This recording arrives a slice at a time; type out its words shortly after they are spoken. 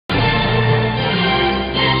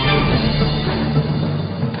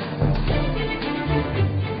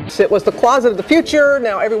It was the closet of the future.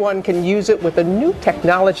 Now everyone can use it with a new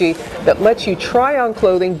technology that lets you try on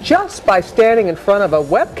clothing just by standing in front of a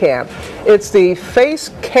webcam. It's the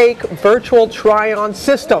FaceCake virtual try-on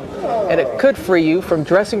system, and it could free you from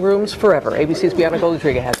dressing rooms forever. ABC's Bianca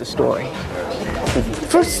Goldriga has the story.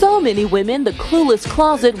 For so many women, the clueless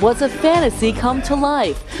closet was a fantasy come to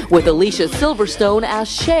life, with Alicia Silverstone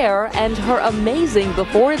as Cher and her amazing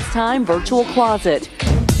before-its-time virtual closet.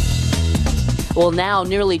 Well, now,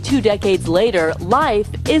 nearly 2 decades later, life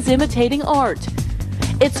is imitating art.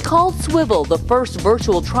 It's called Swivel, the first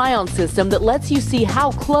virtual try-on system that lets you see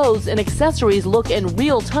how clothes and accessories look in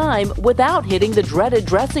real time without hitting the dreaded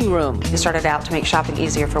dressing room. We started out to make shopping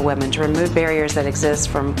easier for women, to remove barriers that exist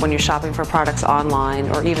from when you're shopping for products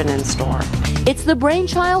online or even in store. It's the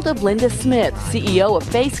brainchild of Linda Smith, CEO of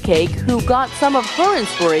FaceCake, who got some of her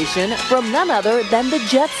inspiration from none other than the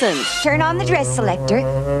Jetsons. Turn on the dress selector.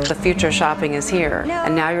 The future of shopping is here,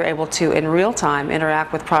 and now you're able to, in real time,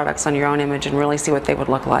 interact with products on your own image and really see what they would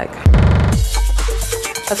look like.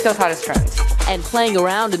 Let's go with hottest trends. And playing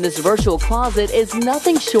around in this virtual closet is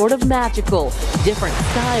nothing short of magical. Different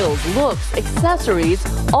styles, looks, accessories,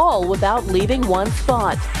 all without leaving one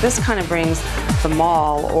spot. This kind of brings the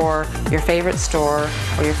mall or your favorite store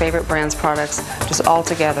or your favorite brand's products just all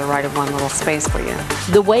together right in one little space for you.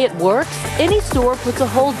 The way it works, any store puts a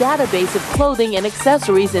whole database of clothing and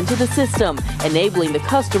accessories into the system, enabling the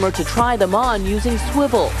customer to try them on using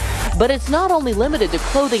Swivel. But it's not only limited to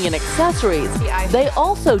clothing and accessories. They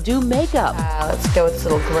also do makeup. Let's go with this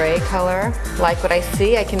little gray color. Like what I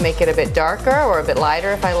see, I can make it a bit darker or a bit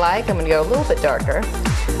lighter if I like. I'm going to go a little bit darker.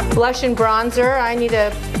 Blush and bronzer, I need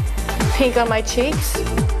a pink on my cheeks.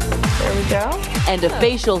 There we go. And a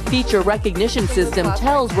facial feature recognition system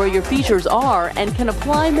tells where your features are and can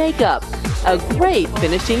apply makeup. A great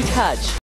finishing touch.